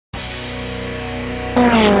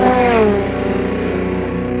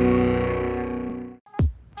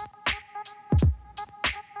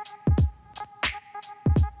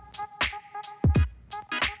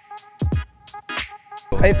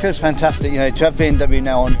It feels fantastic, you know, to have BMW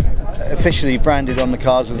now on, officially branded on the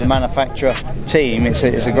cars as a manufacturer team. It's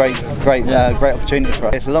a great opportunity for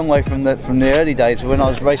us. It's a long way from the early days when I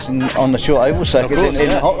was racing on the short oval circuits in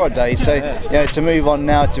the hot rod days. So you know, to move on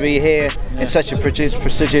now to be here in such a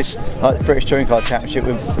prestigious British Touring Car Championship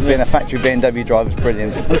with being a factory BMW driver is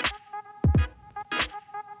brilliant.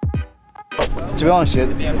 To be honest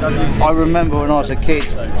with you, I remember when I was a kid,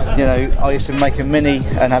 you know, I used to make a Mini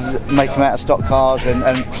and make them out of stock cars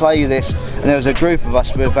and play this, and there was a group of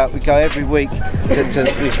us, we'd go every week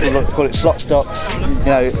to we used to call it slot stocks. You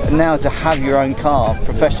know, now to have your own car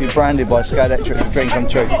professionally branded by Scalextric is a dream come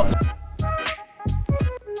true.